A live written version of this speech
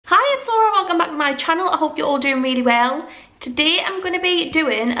it's Laura, welcome back to my channel. I hope you're all doing really well. Today I'm going to be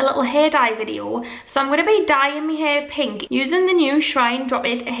doing a little hair dye video. So I'm going to be dyeing my hair pink using the new Shrine Drop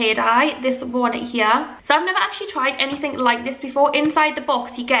It hair dye, this one here. So I've never actually tried anything like this before. Inside the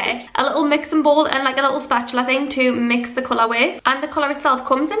box you get a little mixing bowl and like a little spatula thing to mix the colour with. And the colour itself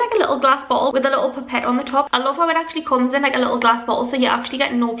comes in like a little glass bottle with a little pipette on the top. I love how it actually comes in like a little glass bottle, so you actually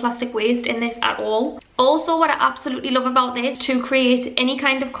get no plastic waste in this at all. Also, what I absolutely love about this, to create any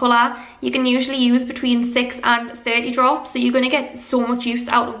kind of colour, you can usually use between 6 and 30 drops. So you're going to get so much use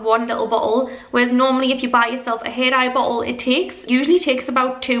out of one little bottle. Whereas normally if you buy yourself a hair dye bottle, it usually takes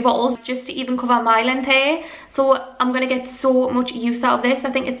about 2 bottles just to even cover my length hair. So I'm going to get so much use out of this.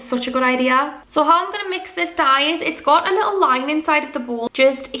 I think it's such a good idea. So how I'm going to mix this dye is, it's got a little line inside of the bowl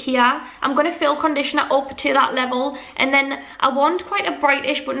just here. I'm going to fill conditioner up to that level, and then I want quite a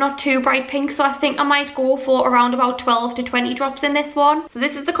brightish but not too bright pink, so I think I might go for around about 12 to 20 drops in this one. So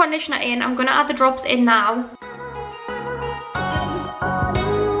this is the conditioner in. I'm going to add the drops in now.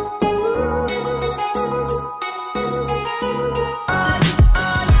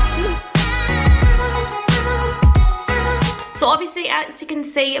 So obviously, as you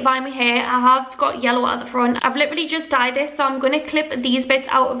can see by my hair, I have got yellow at the front. I've literally just dyed this, so I'm going to clip these bits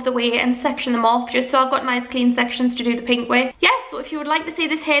out of the way and section them off, just so I've got nice clean sections to do the pink with. Yeah, so if you would like to see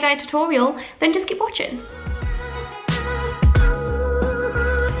this hair dye tutorial, then just keep watching.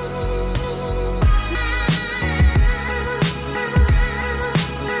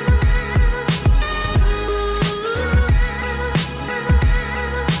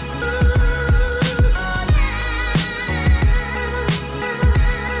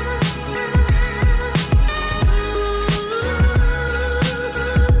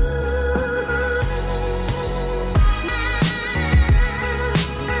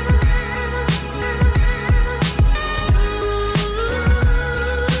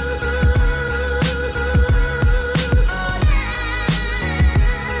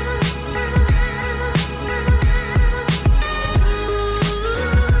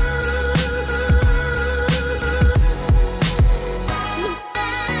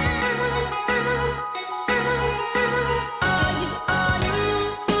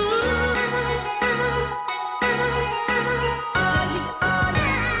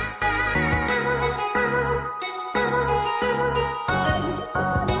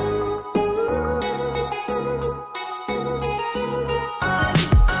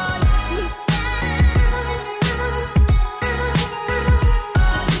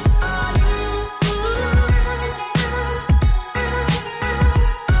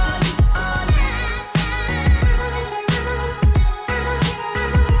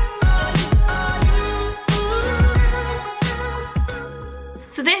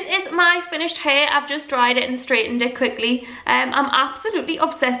 So this is my finished hair. I've just dried it and straightened it quickly. I'm absolutely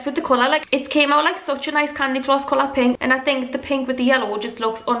obsessed with the colour. Like, it came out like such a nice candy floss colour pink, and I think the pink with the yellow just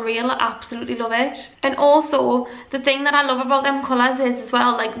looks unreal. I absolutely love it. And also the thing that I love about them colours is as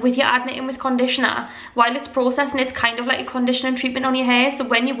well, like with you adding it in with conditioner, while it's processing, it's kind of like a conditioning treatment on your hair. So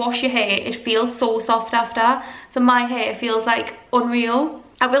when you wash your hair, it feels so soft after. So my hair feels like unreal.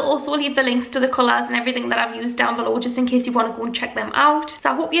 I will also leave the links to the colours and everything that I've used down below, just in case you want to go and check them out. So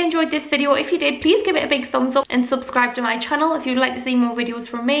I hope you enjoyed this video. If you did, please give it a big thumbs up and subscribe to my channel if you'd like to see more videos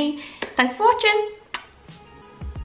from me. Thanks for watching.